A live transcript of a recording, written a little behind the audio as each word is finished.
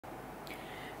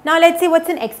Now let's see what's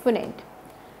an exponent.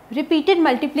 Repeated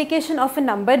multiplication of a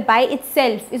number by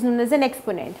itself is known as an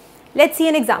exponent. Let's see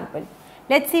an example.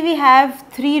 Let's say we have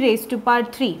 3 raised to power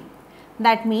 3.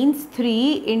 That means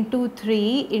 3 into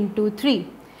 3 into 3.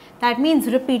 That means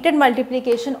repeated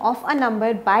multiplication of a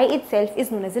number by itself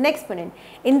is known as an exponent.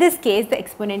 In this case, the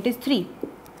exponent is 3.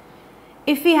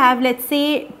 If we have, let's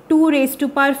say, 2 raised to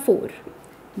power 4.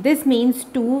 This means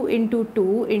 2 into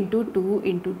 2 into 2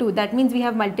 into 2. That means we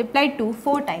have multiplied 2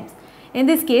 4 times. In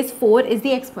this case, 4 is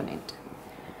the exponent.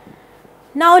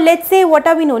 Now let's say what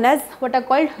are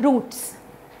called roots.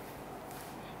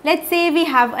 Let's say we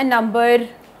have a number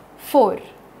 4.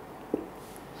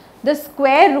 The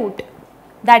square root,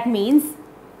 that means,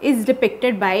 is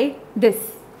depicted by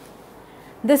this.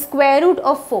 The square root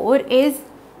of 4 is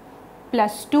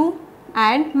plus 2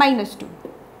 and minus 2.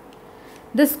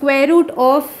 The square root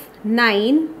of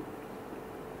 9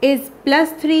 is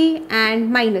plus 3 and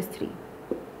minus 3.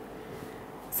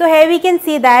 So here we can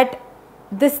see that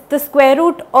the square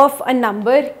root of a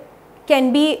number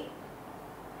can be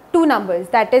two numbers.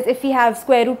 That is, if we have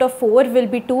square root of 4 will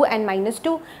be 2 and minus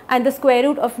 2, and the square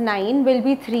root of 9 will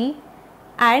be 3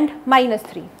 and minus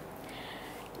 3.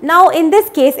 Now in this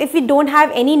case, if we don't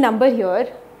have any number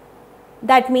here,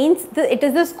 that means it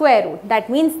is the square root. That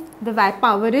means the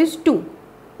power is 2.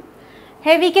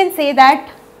 Here we can say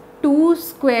that 2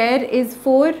 square is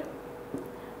 4,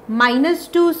 minus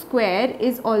 2 square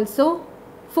is also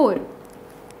 4.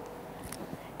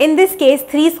 In this case,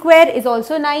 3 square is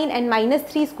also 9 and minus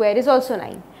 3 square is also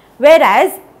 9.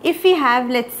 Whereas if we have,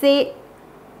 let's say,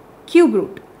 cube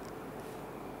root,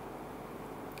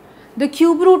 the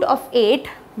cube root of 8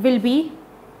 will be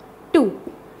 2.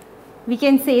 We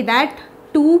can say that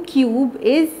 2 cube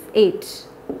is 8.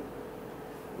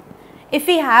 If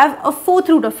we have a fourth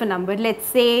root of a number, let's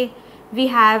say we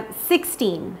have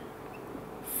 16,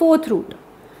 fourth root.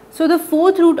 So the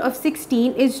fourth root of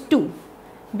 16 is 2,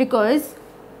 because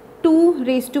 2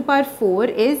 raised to power 4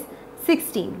 is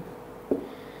 16.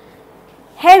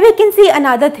 Here we can see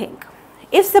another thing.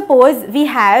 If suppose we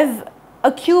have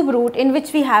a cube root in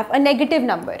which we have a negative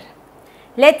number,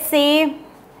 let's say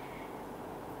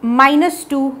minus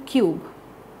 2 cube.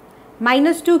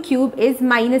 Minus 2 cube is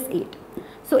minus 8.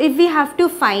 So if we have to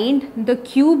find the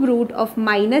cube root of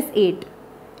minus 8,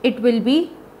 it will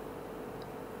be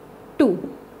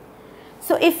 2.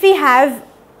 So if we have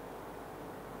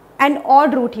an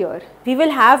odd root here, we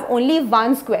will have only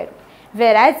one square root.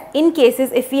 Whereas in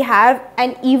cases if we have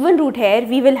an even root here,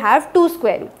 we will have 2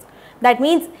 square roots. That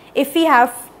means if we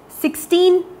have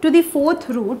 16 to the fourth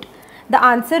root, the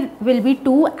answer will be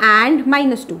 2 and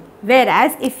minus 2.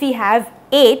 Whereas if we have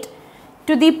 8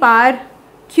 to the power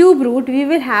cube root, we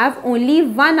will have only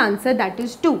one answer, that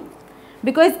is 2.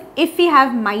 Because if we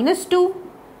have minus 2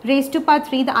 raised to power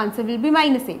 3, the answer will be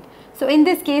minus 8. So in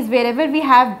this case, wherever we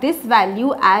have this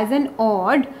value as an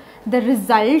odd, the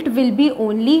result will be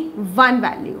only one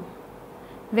value.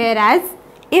 Whereas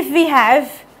if we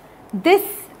have this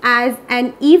as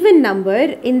an even number,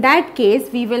 in that case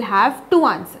we will have two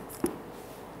answers.